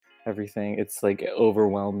everything. It's like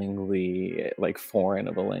overwhelmingly like foreign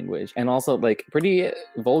of a language, and also like pretty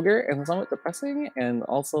vulgar and somewhat depressing, and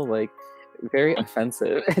also like very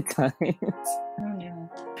offensive at times. Oh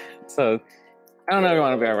no. So I don't know if you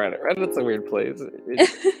want to be on Reddit. Reddit's a weird place.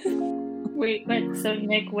 Wait, but so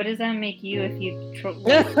Nick, what does that make you if you go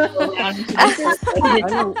down into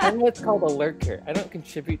the I'm what's called a lurker. I don't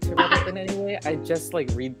contribute to Reddit in any way. I just like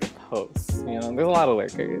read the posts. You know, there's a lot of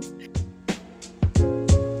lurkers.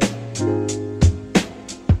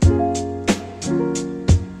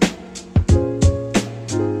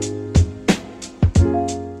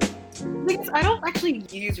 I don't actually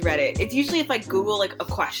use Reddit. It's usually if I Google like a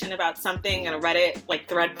question about something and a Reddit like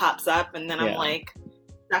thread pops up, and then I'm like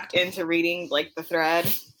sucked into reading like the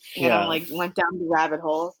thread, and I'm like went down the rabbit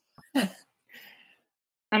hole.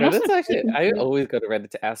 Reddit's actually, I always go to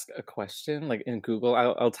Reddit to ask a question. Like in Google,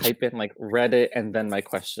 I'll type in like Reddit and then my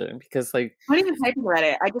question, because like I don't even type in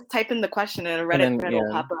Reddit. I just type in the question and a Reddit thread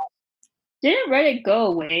will pop up. Didn't Reddit go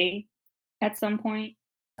away at some point?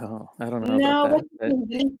 Oh, I don't know about that. No,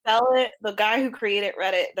 he didn't sell it. The guy who created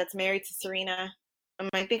Reddit, that's married to Serena. Am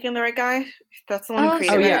I thinking the right guy? That's the one who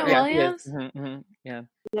created Reddit. Williams? Yeah.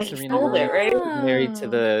 He Serena sold it, right? Married to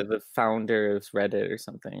the founder of Reddit or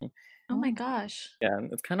something. Oh my gosh. Yeah,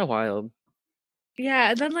 it's kind of wild. Yeah,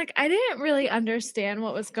 and then like I didn't really understand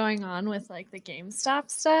what was going on with like the GameStop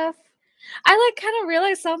stuff. I like kind of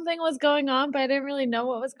realized something was going on, but I didn't really know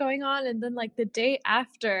what was going on. And then like the day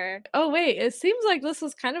after, oh wait, it seems like this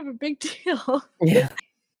was kind of a big deal. Yeah.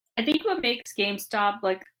 I think what makes GameStop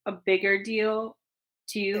like a bigger deal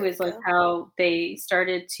too is like how they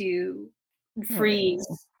started to freeze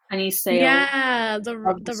any sales. Yeah, the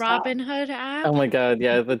Robinhood app. Oh my god,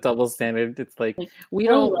 yeah, the double standard. It's like we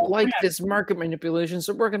don't like this market manipulation,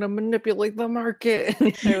 so we're gonna manipulate the market.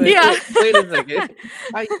 Like, wait a second.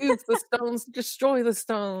 I use the stones to destroy the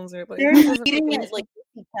stones. Or, like, they're meeting at like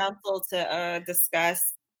DC Council to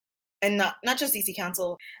discuss, and not just DC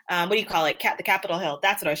Council. What do you call it? The Capitol Hill.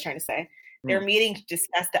 That's what I was trying to say. They're meeting to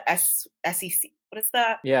discuss the SEC. What is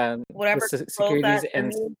that? Yeah, whatever. Securities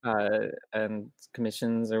and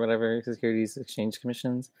commissions or whatever, Securities Exchange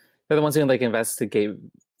Commissions. They're the ones who like investigate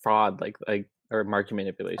fraud, like or market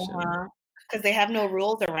manipulation. Because they have no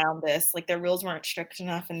rules around this. Like their rules weren't strict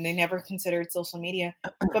enough, and they never considered social media.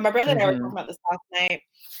 But my brother and I were talking about this last night,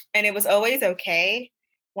 and it was always okay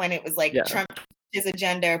when it was like Trump his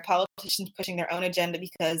agenda or politicians pushing their own agenda,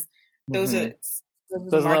 because those are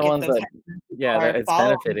the ones that it's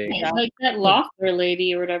benefiting. Yeah, like that Loeffler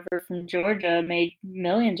lady or whatever from Georgia made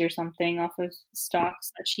millions or something off of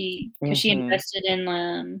stocks that she invested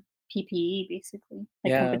in PPE basically.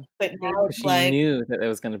 Like, but now it's she knew that it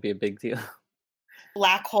was going to be a big deal.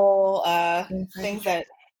 Black hole things that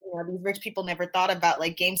these rich people never thought about,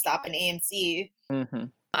 like GameStop and AMC.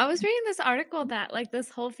 I was reading this article that like this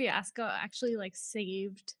whole fiasco actually like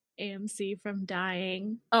saved AMC from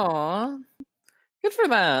dying. Aw. Good for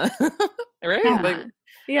that. Right? Yeah. Like,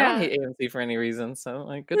 I don't hate AMC for any reason, so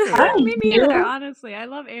like good for that. Me neither, honestly. I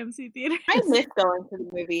love AMC theaters. I miss going to the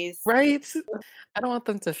movies. Right? I don't want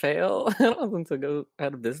them to fail. I don't want them to go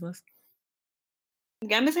out of business.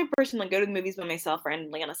 Yeah, I'm the same person like go to the movies by myself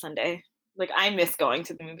randomly on a Sunday. Like I miss going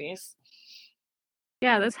to the movies.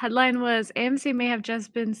 Yeah, this headline was AMC may have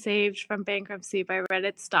just been saved from bankruptcy by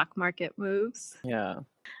Reddit's stock market moves. Yeah.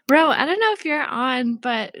 Bro, I don't know if you're on,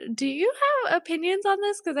 but do you have opinions on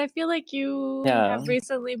this? Because I feel like you have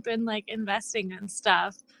recently been like investing in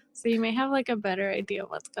stuff, so you may have like a better idea of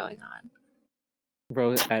what's going on.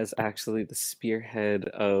 Rose as actually the spearhead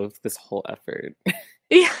of this whole effort.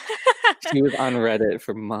 Yeah. She was on Reddit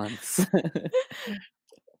for months.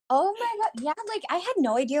 Oh my god, yeah, like I had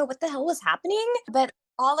no idea what the hell was happening, but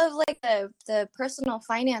all of like the personal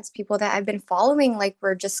finance people that I've been following like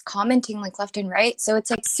were just commenting like left and right. So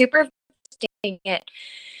it's like super interesting it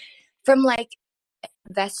from like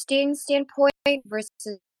investing standpoint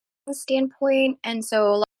versus standpoint. And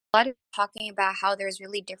so a lot of talking about how there's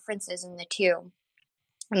really differences in the two.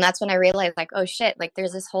 And that's when I realized like, oh shit, like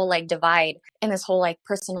there's this whole like divide in this whole like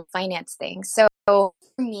personal finance thing. So for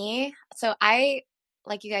me, I,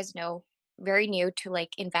 like you guys know, very new to like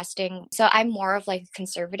investing. So I'm more of like a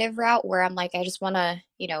conservative route where I'm like, I just want to,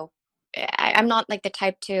 I'm not like the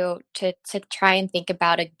type to try and think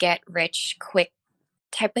about a get rich quick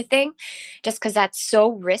type of thing, just because that's so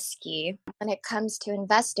risky. When it comes to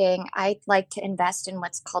investing, I like to invest in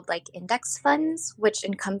what's called like index funds, which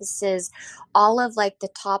encompasses all of like the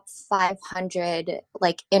top 500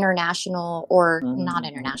 like international or not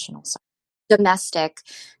international, sorry, domestic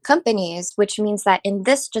companies, which means that in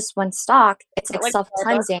this just one stock, it's like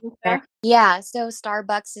self-cleansing. Yeah, so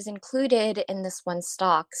Starbucks is included in this one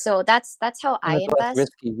stock. So that's how I And it's less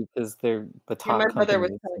invest. risky because they're the Yeah, my top brother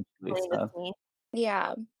was companies telling essentially. this So. to me.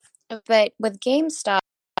 Yeah. But with GameStop,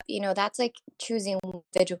 that's like choosing an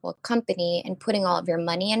individual company and putting all of your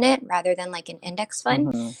money in it rather than like an index fund.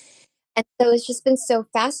 Mhm. And so it's just been so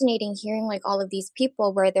fascinating hearing like all of these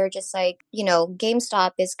people where they're just like,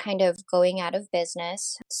 GameStop is kind of going out of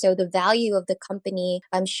business. So the value of the company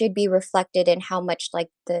should be reflected in how much like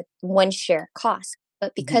the one share costs.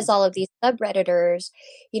 But because all of these subredditors,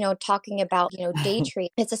 talking about, day trade,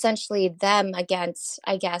 it's essentially them against,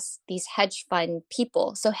 I guess, these hedge fund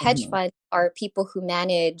people. So hedge funds are people who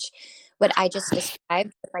manage what I just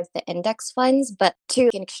described, like the index funds, but to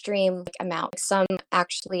an extreme amount. Some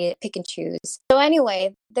actually pick and choose. So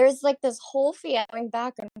anyway, there's like this whole fiat going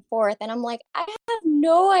back and forth, and I'm like, I have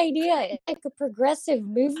no idea. It's like a progressive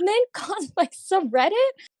movement caused by subreddit.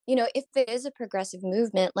 If it is a progressive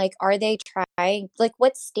movement, like, are they trying, like,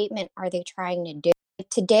 what statement are they trying to do?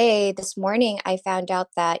 Today, this morning, I found out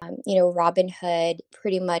that, Robinhood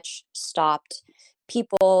pretty much stopped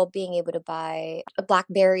people being able to buy a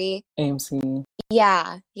BlackBerry. AMC.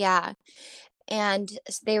 Yeah. And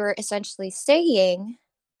they were essentially saying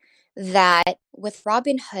that with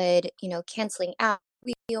Robinhood, canceling out,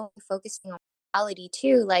 we only focusing on reality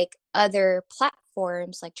too, like other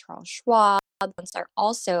platforms like Charles Schwab are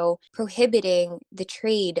also prohibiting the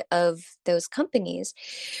trade of those companies.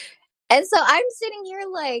 And so I'm sitting here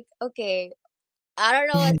like, okay, I don't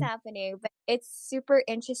know what's happening, but it's super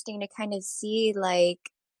interesting to kind of see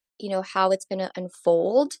like, how it's going to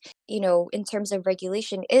unfold, in terms of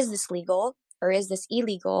regulation. Is this legal or is this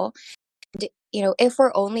illegal? If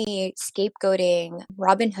we're only scapegoating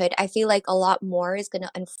Robinhood, I feel like a lot more is going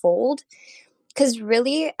to unfold. Because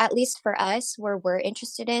really, at least for us, where we're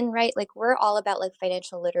interested in, right? Like, we're all about like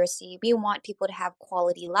financial literacy. We want people to have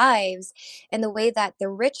quality lives. And the way that the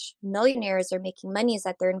rich millionaires are making money is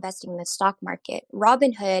that they're investing in the stock market.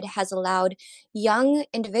 Robinhood has allowed young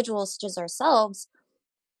individuals such as ourselves,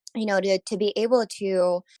 to be able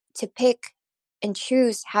to pick and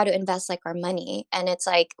choose how to invest like our money. And it's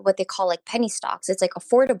like what they call like penny stocks. It's like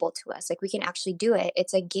affordable to us. Like we can actually do it.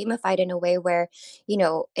 It's like gamified in a way where,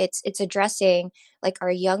 it's addressing like our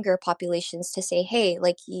younger populations to say, hey,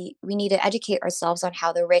 like we need to educate ourselves on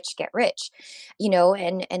how the rich get rich,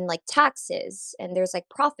 and like taxes, and there's like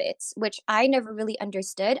profits, which I never really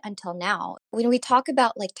understood until now. When we talk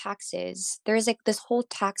about like taxes, there's like this whole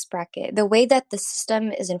tax bracket. The way that the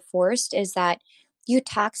system is enforced is that you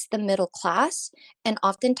tax the middle class, and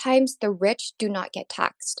oftentimes the rich do not get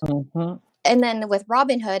taxed. And then with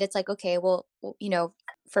Robinhood, it's like, okay, well,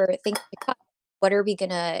 for things to come, what are we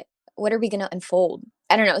gonna unfold?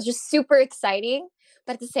 I don't know. It's just super exciting,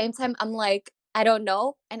 but at the same time, I'm like, I don't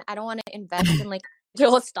know, and I don't want to invest in like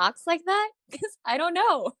individual stocks like that because I don't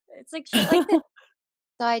know. It's like shit like this.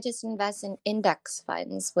 So I just invest in index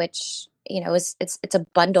funds, which it's a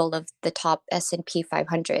bundle of the top S&P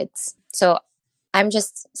 500s. So I'm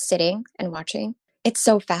just sitting and watching. It's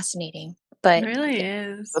so fascinating, but It really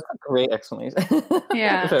is. That's a great explanation.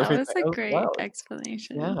 Yeah, of that everything. was a Wow. great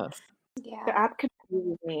explanation. Yeah. The yeah. app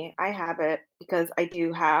confuses me. I have it because I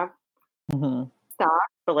do have hmm stock,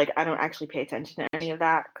 but like I don't actually pay attention to any of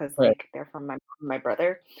that because Right. like they're from my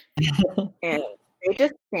brother, and they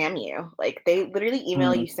just spam you. Like they literally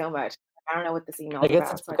email you so much. I don't know what this email I is guess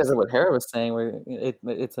about. it's because of what Hera was saying, where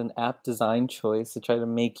it's an app design choice to try to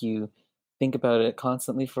make you think about it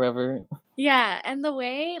constantly forever. Yeah, and the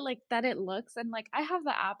way like that it looks, and like I have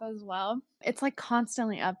the app as well. It's like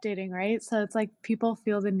constantly updating, right? So it's like people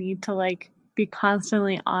feel the need to like be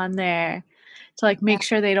constantly on there to like make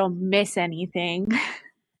sure they don't miss anything.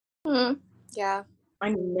 Yeah.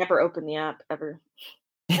 I never open the app ever.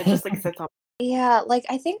 It just like sits on. Yeah, like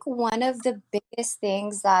I think one of the biggest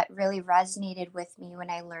things that really resonated with me when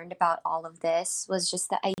I learned about all of this was just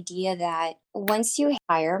the idea that once you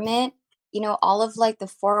retirement, all of like the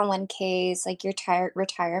 401ks, like your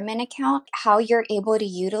retirement account, how you're able to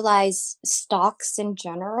utilize stocks in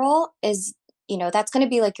general is, that's going to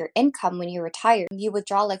be like your income when you retire. You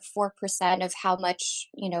withdraw like 4% of how much,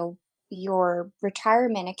 your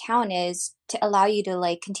retirement account is to allow you to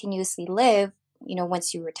like continuously live,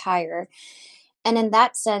 once you retire. And in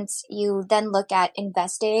that sense, you then look at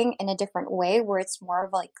investing in a different way where it's more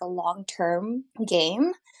of like a long-term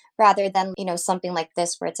game rather than, something like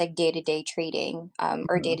this where it's like day-to-day trading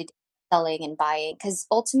or day-to-day selling and buying. Because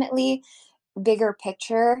ultimately, bigger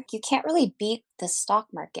picture, you can't really beat the stock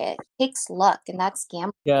market. It takes luck, and that's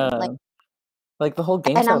gambling. Yeah. Like the whole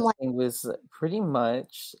And I'm GameStop like, thing was pretty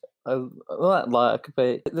much not luck,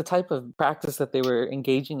 but the type of practice that they were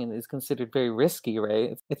engaging in is considered very risky,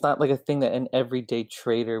 right? It's not like a thing that an everyday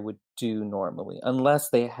trader would do normally, unless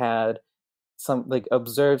they had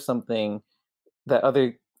observed something that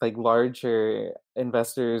other larger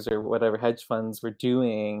investors or whatever hedge funds were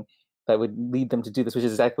doing that would lead them to do this, which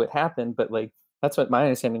is exactly what happened. But that's what my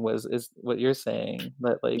understanding is what you're saying,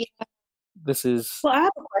 that this is Well, I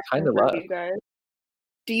have a question kind of for luck. you guys.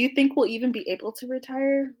 Do you think we'll even be able to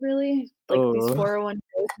retire, really? These 401k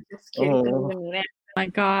security Oh. even mean it? My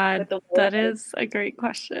God, that is a great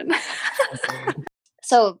question.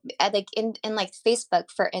 So in like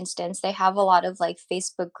Facebook, for instance, they have a lot of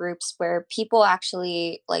Facebook groups where people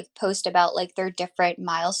actually post about their different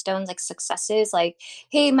milestones, successes,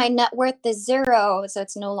 hey, my net worth is 0. So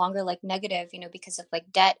it's no longer negative, because of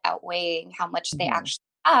debt outweighing how much they actually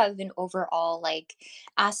have in overall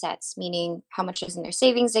assets, meaning how much is in their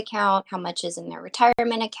savings account, how much is in their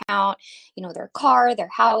retirement account, their car, their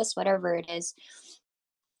house, whatever it is.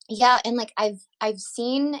 Yeah, and I've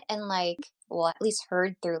seen and well, at least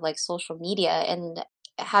heard through social media, and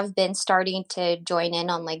have been starting to join in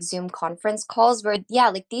on Zoom conference calls where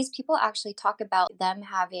these people actually talk about them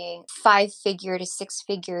having 5-figure to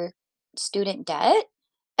 6-figure student debt,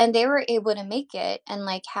 and they were able to make it and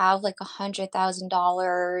have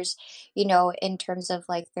 $100,000, in terms of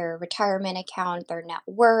their retirement account, their net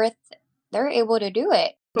worth. They're able to do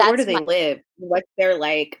it. But where do they live? What's their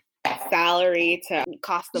salary to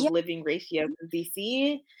cost of living ratio?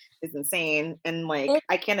 DC is insane, and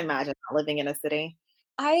I can't imagine not living in a city.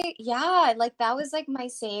 That was my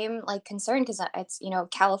same concern, because it's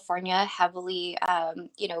California, heavily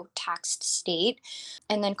taxed state,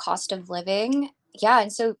 and then cost of living,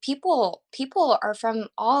 and so people are from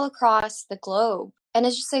all across the globe, and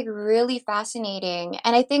it's just really fascinating.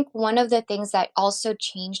 And I think one of the things that also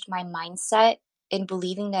changed my mindset in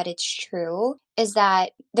believing that it's true is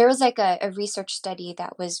that there was a research study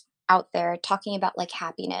that was out there talking about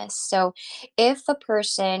happiness. So if a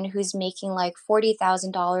person who's making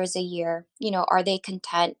 $40,000 a year, are they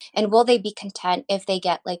content, and will they be content if they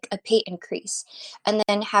get a pay increase? And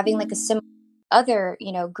then having a similar other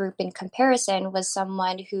group in comparison was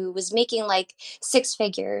someone who was making 6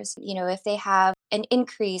 figures. If they have an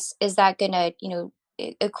increase, is that gonna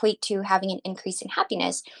equate to having an increase in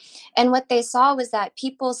happiness? And what they saw was that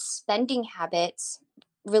people's spending habits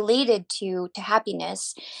related to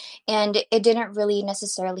happiness, and it didn't really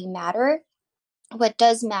necessarily matter. What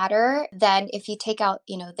does matter then, if you take out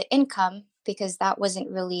the income, because that wasn't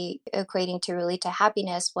really equating to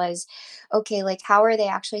happiness, was okay, how are they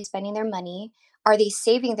actually spending their money? Are they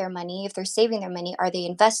saving their money? If they're saving their money, are they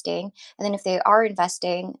investing? And then if they are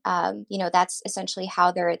investing, that's essentially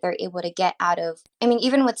how they're able to get out of,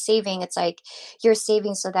 even with saving, it's you're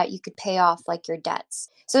saving so that you could pay off your debts.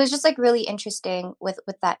 So it's just really interesting with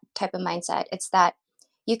that type of mindset. It's that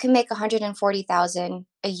you can make 140,000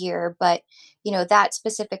 a year, but that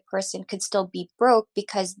specific person could still be broke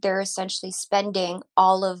because they're essentially spending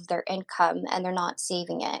all of their income and they're not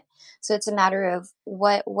saving it. So it's a matter of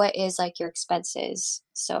what is your expenses.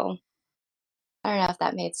 So I don't know if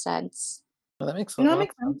that made sense. Well, that makes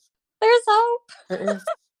sense. There's hope.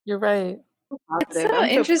 You're right. It's so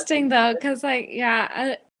interesting though, because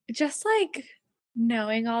just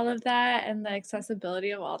knowing all of that and the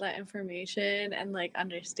accessibility of all that information and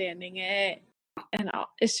understanding it, and all,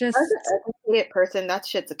 it's just, as an educated person, that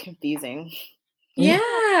shit's confusing.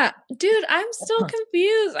 Yeah, dude, I'm still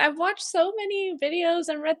confused. I've watched so many videos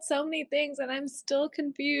and read so many things, and I'm still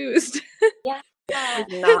confused. Yeah.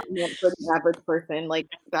 It's not meant for the average person.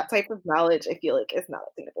 That type of knowledge, I feel is not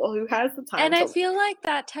attainable. Who has the time? And I feel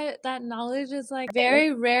that knowledge is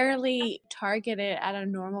very rarely targeted at a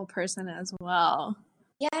normal person as well.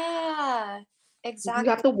 Yeah, exactly. You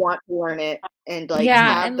have to want to learn it, and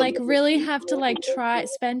really have to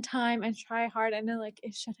spend time and try hard. And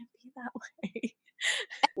it shouldn't be that way.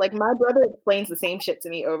 My brother explains the same shit to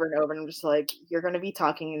me over and over, and I'm just you're gonna be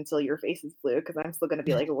talking until your face is blue, because I'm still gonna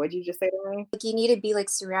be what'd you just say to me? You need to be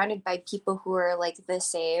surrounded by people who are the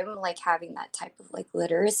same, having that type of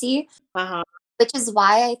literacy. Which is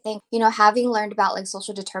why I think, having learned about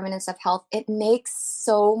social determinants of health, it makes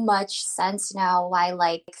so much sense now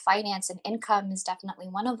why finance and income is definitely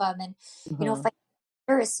one of them. And financial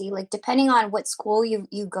literacy, depending on what school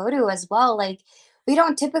you go to as well, we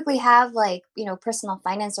don't typically have personal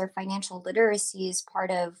finance or financial literacy as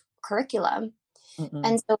part of curriculum.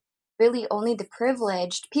 And so really only the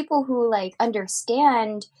privileged people who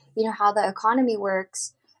understand how the economy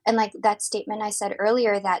works, and that statement I said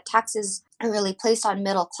earlier, that taxes really placed on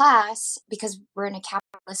middle class, because we're in a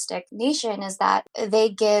capitalistic nation, is that they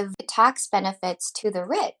give tax benefits to the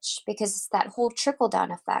rich because it's that whole trickle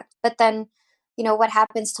down effect. But then, what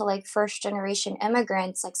happens to like first generation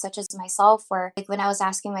immigrants, like such as myself, where like when I was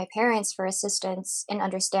asking my parents for assistance in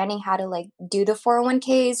understanding how to like do the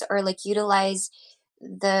 401ks or like utilize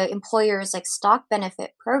the employer's like stock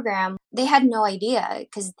benefit program, they had no idea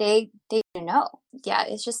because they didn't know. Yeah,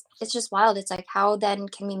 it's just wild. It's like, how then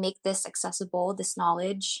can we make this accessible, this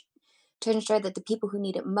knowledge, to ensure that the people who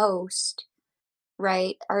need it most,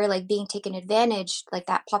 right, are like being taken advantage, like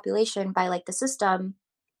that population, by like the system.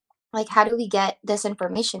 Like, how do we get this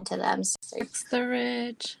information to them? It's the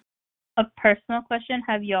rich. A personal question: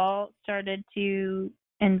 have y'all started to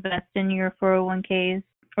invest in your 401ks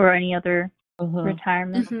or any other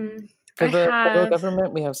retirement? For the federal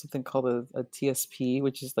government, we have something called a TSP,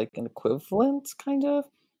 which is like an equivalent, kind of.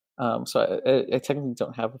 So I technically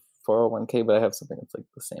don't have a 401k, but I have something that's like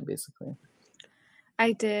the same, basically.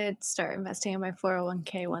 I did start investing in my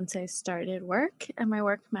 401k once I started work, and my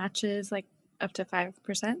work matches like up to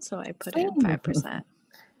 5%, so I put in 5%.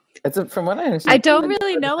 It's from what I understand. I don't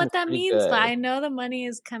really know what that means, but I know the money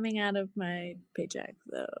is coming out of my paycheck,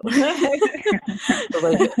 though. So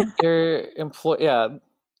like your employee,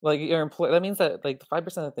 that means that like the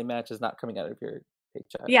 5% that they match is not coming out of your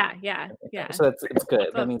paycheck. Yeah. So it's good.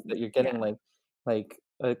 That means that you're getting like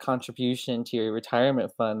a contribution to your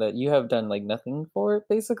retirement fund that you have done like nothing for,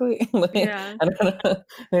 basically. Yeah. And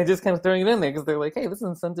they're just kind of throwing it in there because they're like, hey, this is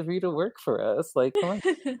incentive for you to work for us. Like, come on.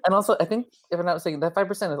 And also, I think, if I'm not mistaken, that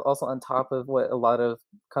 5% is also on top of what a lot of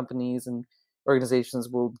companies and organizations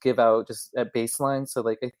will give out just at baseline. So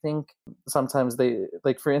like, I think sometimes they,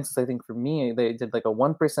 like, for instance, I think for me, they did like a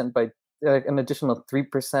 1% by an additional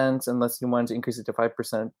 3% unless you wanted to increase it to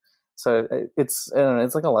 5%. So it's, I don't know,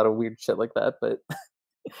 it's like a lot of weird shit like that, but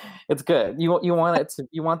it's good. You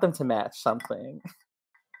want them to match something.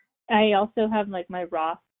 I also have like my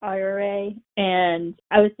Roth IRA, and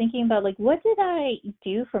I was thinking about like, what did I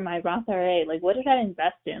do for my Roth IRA? Like, what did I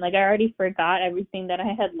invest in? Like, I already forgot everything that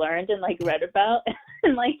I had learned and like read about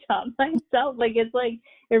and like taught myself. Like, it's like,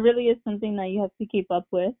 it really is something that you have to keep up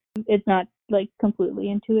with. It's not like completely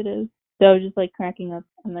intuitive. So I was just like cracking up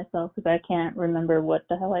on myself because I can't remember what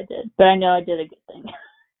the hell I did, but I know I did a good thing.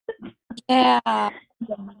 Yeah.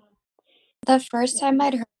 The first time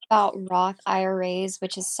I'd heard about Roth IRAs,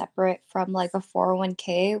 which is separate from like a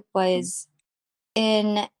 401k, was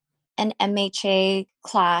in an MHA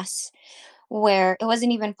class where it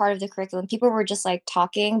wasn't even part of the curriculum. People were just like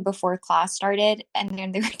talking before class started, and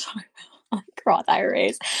then they were talking about like Roth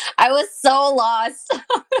IRAs. I was so lost. I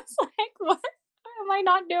was like, what am I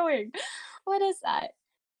not doing? What is that?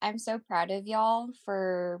 I'm so proud of y'all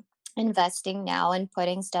for investing now and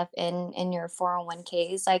putting stuff in your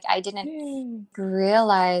 401ks. Like, I didn't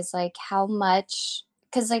realize like how much,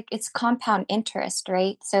 because like it's compound interest,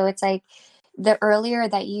 right? So it's like the earlier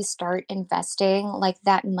that you start investing, like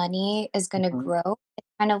that money is going to grow. It's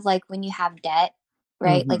kind of like when you have debt,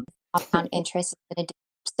 right? Like compound interest is going to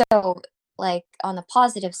do. So like on the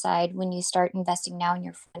positive side, when you start investing now in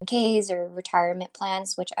your 401ks or retirement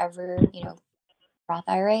plans, whichever, Roth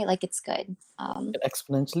IRA, like it's good. It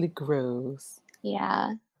exponentially grows.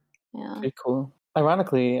 Yeah. Very cool.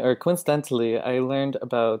 Ironically, or coincidentally, I learned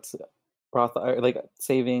about Roth IRA, like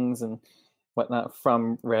savings and whatnot,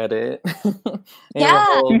 from Reddit. They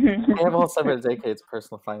have a whole separate dedicated to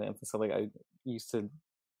personal finance, and so like I used to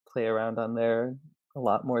play around on there a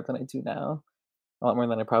lot more than I do now. A lot more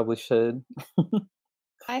than I probably should.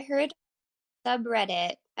 I heard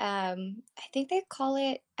subreddit. I think they call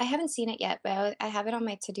it, I haven't seen it yet, but I have it on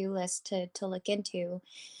my to-do list to look into.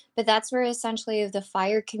 But that's where essentially the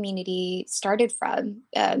FIRE community started from.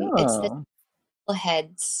 It's the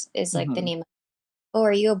Bogleheads is like the name. Oh,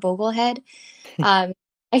 are you a Boglehead?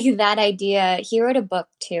 That idea, he wrote a book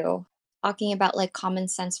too, talking about like common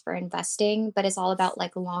sense for investing, but it's all about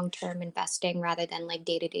like long-term investing rather than like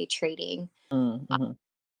day-to-day trading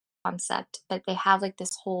concept. But they have like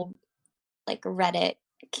this whole like Reddit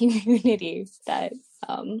community that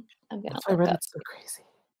I'm gonna That's why Reddit's so crazy.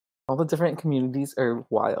 All the different communities are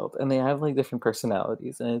wild, and they have like different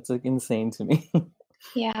personalities, and it's like insane to me.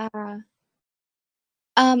 Yeah.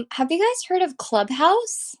 Have you guys heard of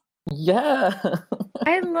Clubhouse? Yeah.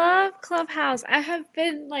 I love Clubhouse. I have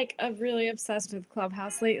been like really obsessed with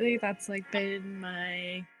Clubhouse lately. That's like been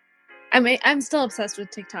my. I'm still obsessed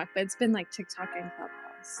with TikTok, but it's been like TikTok and Clubhouse.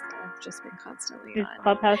 I've just been constantly Is on.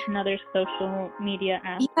 Clubhouse another social media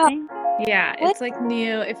app Yeah. thing? Yeah, What? it's like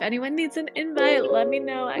new. If anyone needs an invite, let me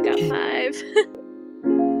know. I got 5.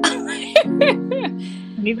 I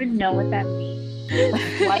don't even know what that means.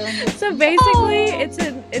 So basically,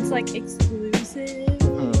 it's like exclusive,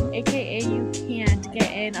 aka you can't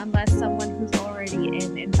get in unless someone who's already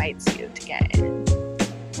in invites you to get in.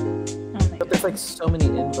 But there's like so many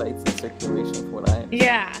invites in circulation for what I understand.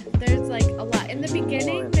 Yeah, there's like a lot. In the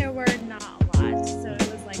beginning, there were not a lot, so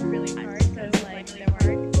it was like